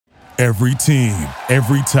Every team,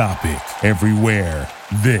 every topic, everywhere.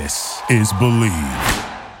 This is Believe.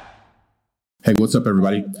 Hey, what's up,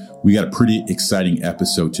 everybody? We got a pretty exciting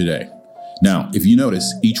episode today. Now, if you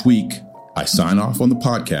notice, each week I sign off on the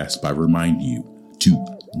podcast by reminding you to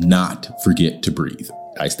not forget to breathe.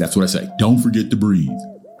 That's what I say. Don't forget to breathe.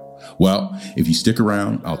 Well, if you stick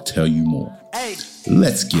around, I'll tell you more.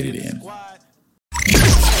 Let's get it in.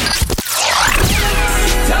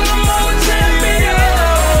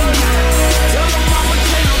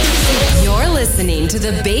 Listening to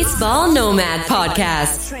the Baseball Nomad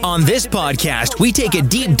Podcast. On this podcast, we take a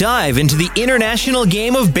deep dive into the international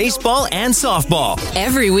game of baseball and softball.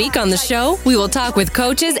 Every week on the show, we will talk with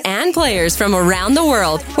coaches and players from around the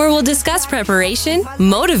world, where we'll discuss preparation,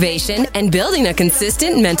 motivation, and building a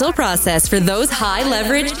consistent mental process for those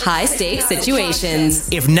high-leverage, high-stakes situations.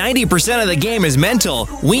 If 90% of the game is mental,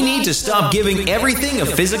 we need to stop giving everything a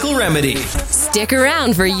physical remedy. Stick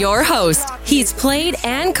around for your host. He's played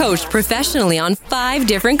and coached professionally on 5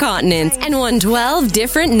 different continents and won 12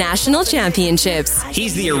 different national championships.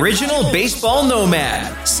 He's the original baseball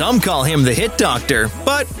nomad. Some call him the hit doctor,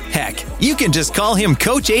 but heck, you can just call him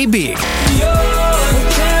Coach AB.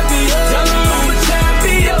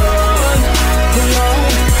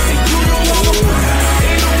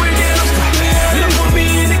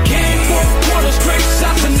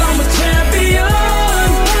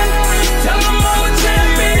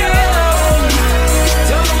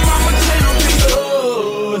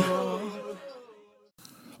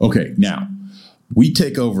 Okay, now, we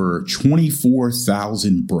take over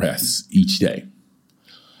 24,000 breaths each day.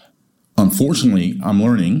 Unfortunately, I'm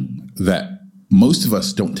learning that most of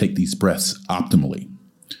us don't take these breaths optimally.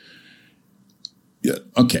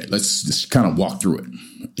 Okay, let's just kind of walk through it.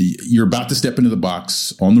 You're about to step into the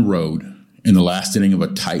box on the road in the last inning of a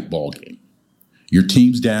tight ball game. Your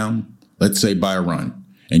team's down, let's say by a run,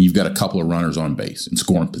 and you've got a couple of runners on base in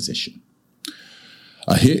scoring position.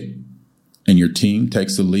 A hit, and your team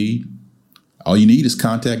takes the lead. All you need is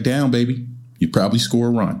contact down, baby. You probably score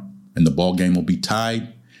a run, and the ball game will be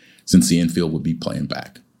tied since the infield will be playing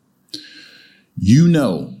back. You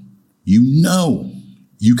know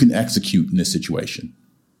you can execute in this situation.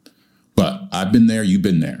 But I've been there, you've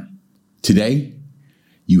been there. Today,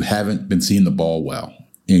 you haven't been seeing the ball well,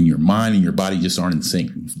 and your mind and your body just aren't in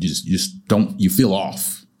sync. You feel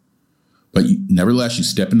off. But nevertheless, you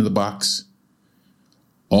step into the box.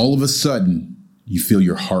 All of a sudden, you feel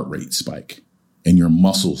your heart rate spike and your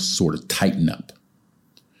muscles sort of tighten up.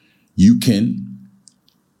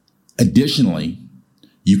 Additionally,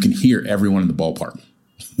 you can hear everyone in the ballpark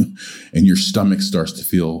and your stomach starts to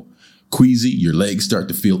feel queasy. Your legs start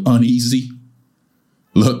to feel uneasy.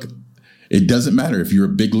 Look, it doesn't matter if you're a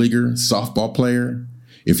big leaguer, softball player,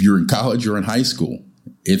 if you're in college or in high school,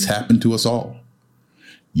 it's happened to us all.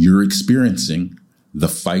 You're experiencing the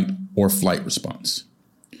fight or flight response.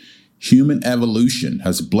 Human evolution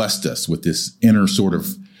has blessed us with this inner sort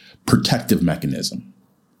of protective mechanism.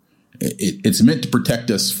 It's meant to protect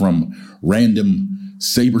us from random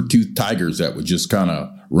saber-toothed tigers that would just kind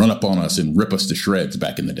of run up on us and rip us to shreds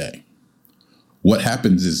back in the day. What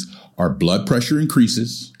happens is our blood pressure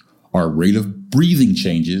increases, our rate of breathing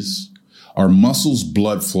changes, our muscles'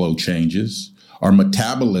 blood flow changes, our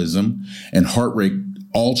metabolism and heart rate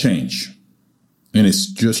all change. And it's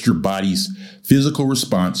just your body's physical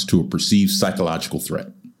response to a perceived psychological threat.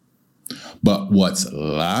 But what's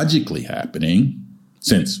logically happening,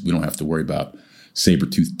 since we don't have to worry about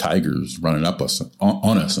saber-toothed tigers running up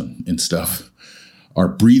on us and stuff, our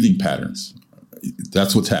breathing patterns,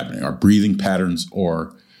 that's what's happening. Our breathing patterns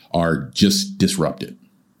are just disrupted.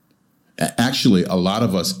 Actually, a lot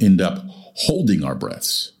of us end up holding our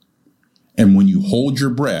breaths. And when you hold your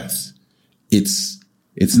breath, it's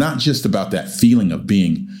not just about that feeling of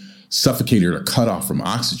being suffocated or cut off from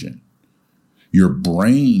oxygen. Your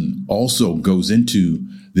brain also goes into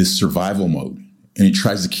this survival mode, and it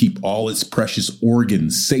tries to keep all its precious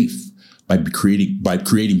organs safe by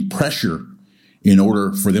creating pressure in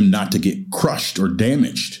order for them not to get crushed or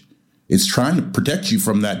damaged. It's trying to protect you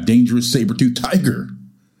from that dangerous saber-toothed tiger.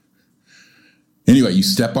 Anyway, you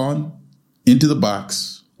step into the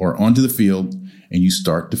box or onto the field, and you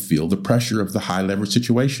start to feel the pressure of the high leverage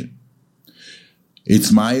situation.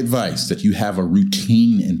 It's my advice that you have a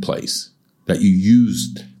routine in place that you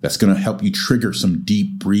use that's going to help you trigger some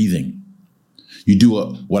deep breathing. You do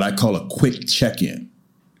what I call a quick check-in.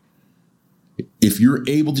 If you're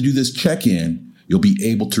able to do this check-in, you'll be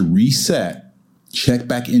able to reset, check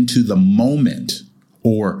back into the moment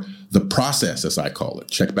or the process, as I call it.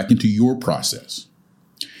 Check back into your process.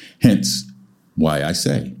 Hence why I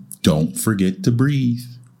say, don't forget to breathe.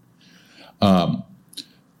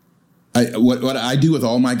 What I do with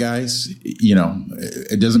all my guys,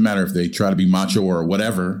 it doesn't matter if they try to be macho or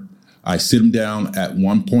whatever. I sit them down at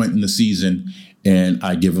one point in the season and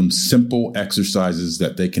I give them simple exercises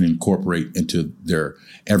that they can incorporate into their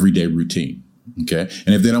everyday routine. Okay.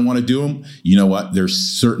 And if they don't want to do them, you know what? There's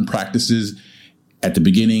certain practices at the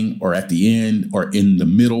beginning or at the end or in the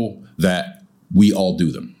middle that we all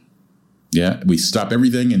do them. Yeah. We stop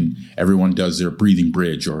everything and everyone does their breathing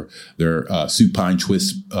bridge or their supine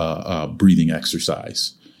twist breathing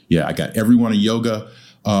exercise. Yeah. I got everyone a yoga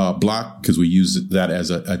block because we use that as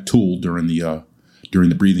a tool during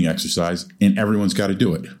the breathing exercise, and everyone's got to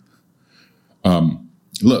do it.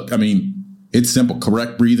 Look, I mean, it's simple.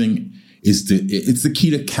 Correct breathing it's the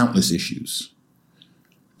key to countless issues,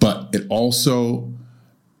 but it also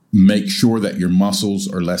makes sure that your muscles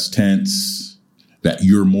are less tense, that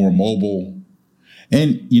you're more mobile.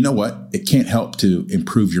 And you know what? It can't help to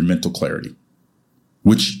improve your mental clarity,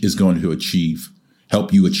 which is going to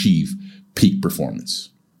help you achieve peak performance.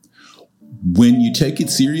 When you take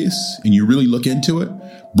it serious and you really look into it,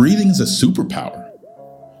 breathing is a superpower.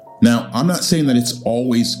 Now, I'm not saying that it's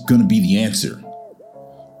always going to be the answer,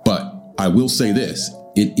 but I will say this,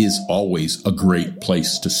 it is always a great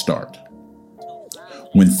place to start.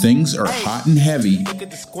 When things are hot and heavy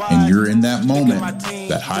and you're in that moment,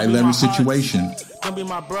 that high leverage situation,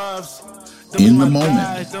 in the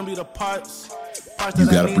moment, you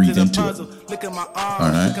got to breathe into it.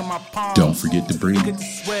 All right? Don't forget to breathe.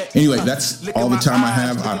 Anyway, that's all the time I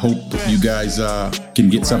have. I hope you guys can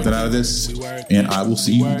get something out of this, and I will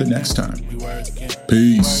see you the next time.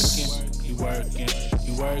 Peace.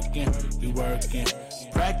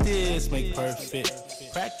 Practice make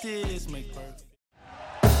perfect. Practice make perfect.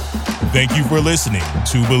 Thank you for listening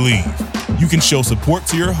to Believe. You can show support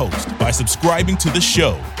to your host by subscribing to the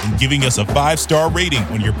show and giving us a 5-star rating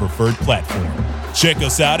on your preferred platform. Check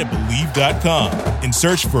us out at Believe.com and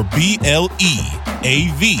search for BLEAV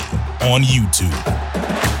on YouTube.